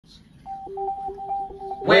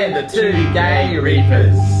We're the two Gay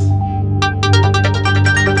Reefers.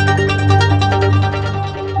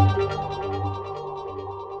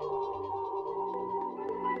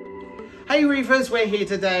 Hey Reefers, we're here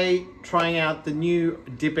today trying out the new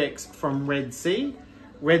DipX from Red Sea.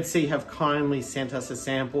 Red Sea have kindly sent us a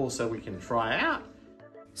sample so we can try out.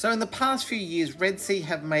 So in the past few years, Red Sea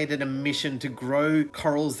have made it a mission to grow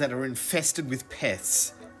corals that are infested with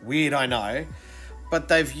pests. Weird, I know. But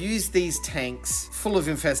they've used these tanks full of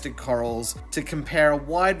infested corals to compare a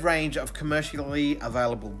wide range of commercially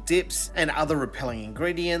available dips and other repelling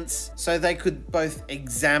ingredients so they could both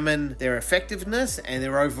examine their effectiveness and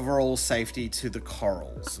their overall safety to the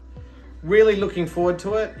corals. Really looking forward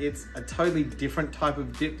to it. It's a totally different type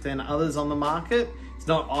of dip than others on the market. It's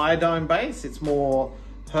not iodine based, it's more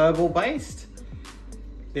herbal based.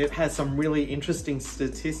 It has some really interesting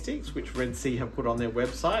statistics which Red Sea have put on their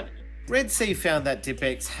website. Red Sea found that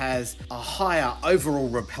DipX has a higher overall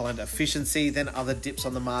repellent efficiency than other dips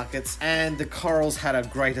on the markets, and the corals had a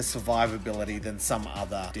greater survivability than some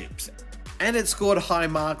other dips. And it scored high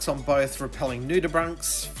marks on both repelling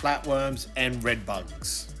nudibranchs, flatworms, and red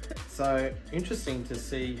bugs. So interesting to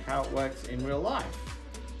see how it works in real life.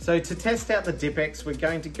 So to test out the DipX, we're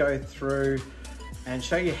going to go through and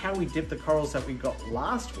show you how we dipped the corals that we got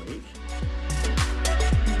last week.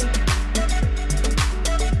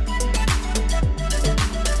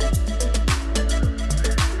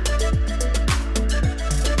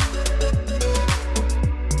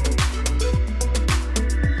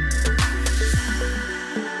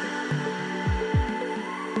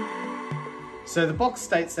 So the box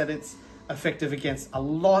states that it's effective against a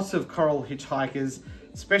lot of coral hitchhikers,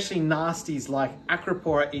 especially nasties like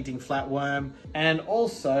Acropora eating flatworm and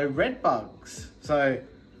also red bugs. So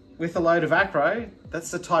with a load of acro,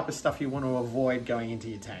 that's the type of stuff you want to avoid going into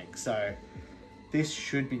your tank. So this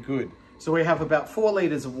should be good. So we have about 4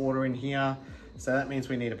 liters of water in here. So that means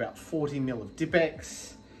we need about 40 ml of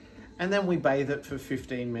DipX. And then we bathe it for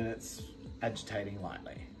 15 minutes, agitating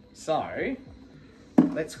lightly. So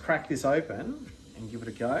let's crack this open and give it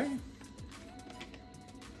a go.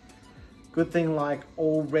 Good thing, like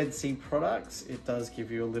all Red Sea products, it does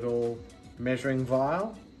give you a little measuring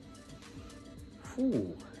vial.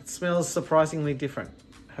 Ooh, it smells surprisingly different.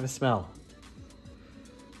 Have a smell.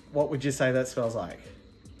 What would you say that smells like?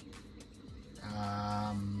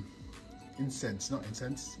 Incense, not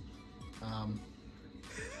incense.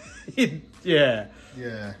 Yeah.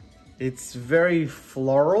 Yeah. It's very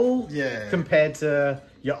floral, yeah, compared to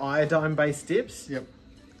your iodine-based dips. Yep.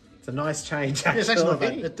 It's a nice change, actually. It's actually not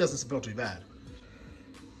bad. It doesn't smell too bad.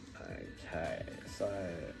 Okay, so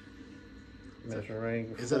measuring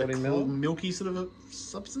 40 Is that a ml. cool, milky sort of a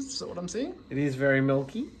substance? Is that what I'm seeing? It is very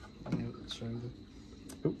milky.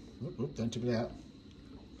 Oop, don't tip it out.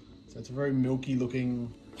 So it's a very milky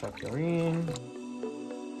looking. Chuck her in.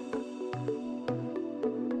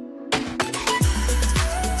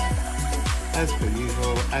 As per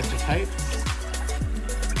usual, agitate.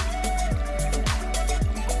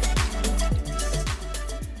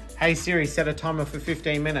 Hey Siri, set a timer for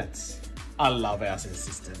 15 minutes. I love our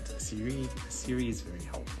assistant, Siri. Siri is very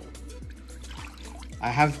helpful. I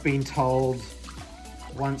have been told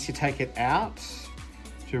once you take it out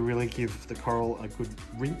to really give the coral a good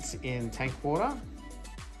rinse in tank water.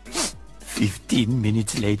 15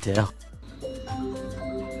 minutes later.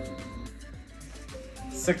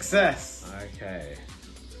 Success. Okay,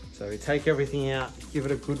 so we take everything out, give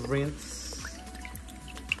it a good rinse.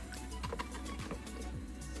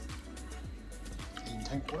 In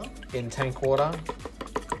tank water? In tank water.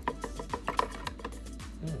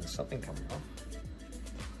 Something coming off.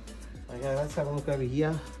 Okay, let's have a look over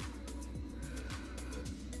here.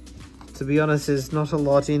 To be honest, there's not a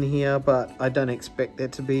lot in here, but I don't expect there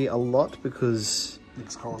to be a lot because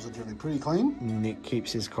Nick's corals are generally pretty clean. Nick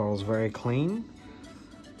keeps his corals very clean.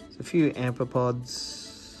 There's a few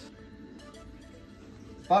amphipods.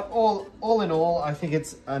 But all in all, I think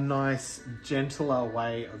it's a nice, gentler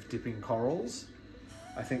way of dipping corals.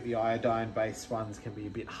 I think the iodine-based ones can be a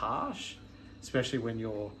bit harsh, especially when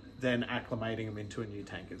you're then acclimating them into a new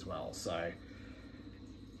tank as well. So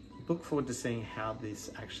look forward to seeing how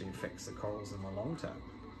this actually affects the corals in the long term.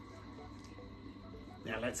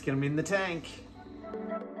 Now let's get them in the tank.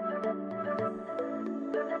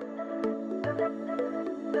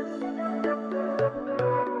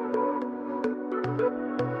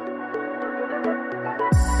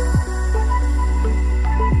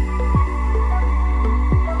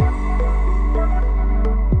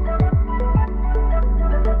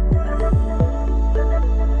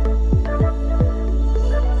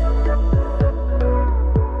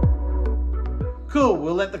 Cool,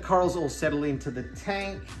 we'll let the corals all settle into the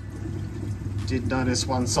tank. Did notice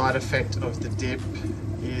one side effect of the dip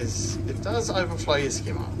is it does overflow your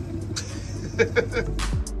skimmer.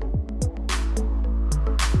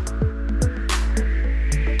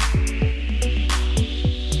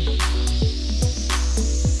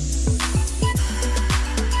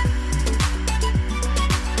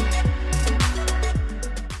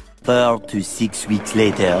 To 6 weeks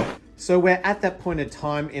later. So we're at that point of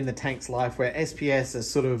time in the tank's life where SPS is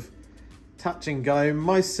sort of touch and go.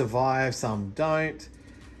 Most survive, some don't.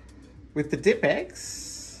 With the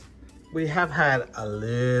DipX, we have had a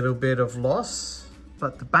little bit of loss,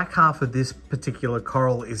 but the back half of this particular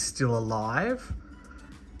coral is still alive.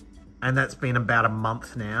 And that's been about a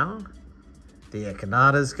month now. The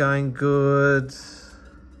Echinata's going good.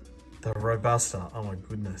 The Robusta, oh my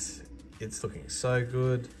goodness, it's looking so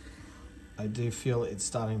good. I do feel it's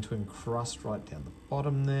starting to encrust right down the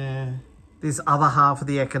bottom there. This other half of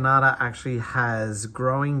the Echinata actually has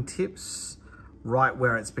growing tips right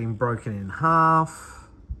where it's been broken in half.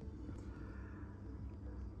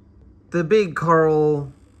 The big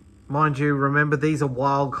coral, mind you, remember these are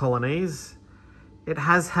wild colonies. It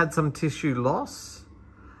has had some tissue loss.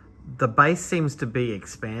 The base seems to be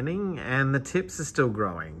expanding and the tips are still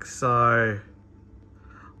growing. So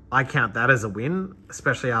I count that as a win,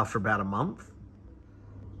 especially after about a month.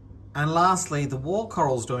 And lastly, the wall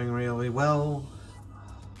coral's doing really well.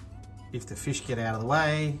 If the fish get out of the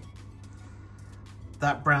way.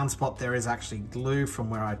 That brown spot there is actually glue from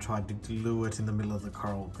where I tried to glue it in the middle of the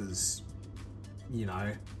coral because, you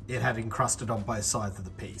know, it had encrusted on both sides of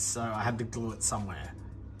the piece. So I had to glue it somewhere.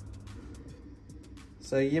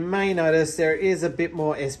 So you may notice there is a bit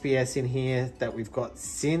more SPS in here that we've got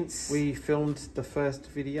since we filmed the first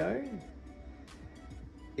video.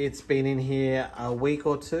 It's been in here a week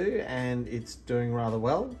or two and it's doing rather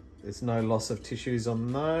well. There's no loss of tissues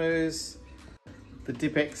on those. The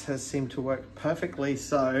DipX has seemed to work perfectly,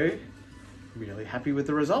 so really happy with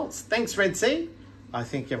the results. Thanks, Red Sea. I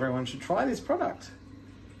think everyone should try this product.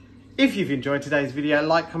 If you've enjoyed today's video,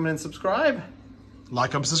 like, comment and subscribe.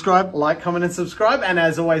 Like, comment, subscribe. Like, comment and subscribe. And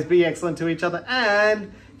as always, be excellent to each other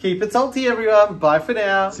and keep it salty, everyone. Bye for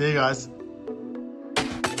now. See you guys.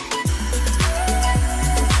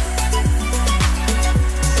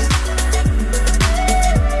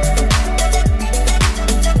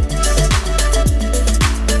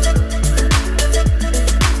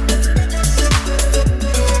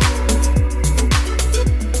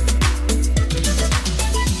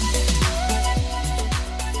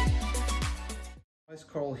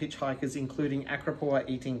 Coral hitchhikers, including Acropora,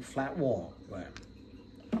 eating flatworm.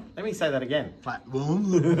 Let me say that again.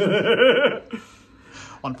 Flatworm.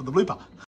 One for the blooper.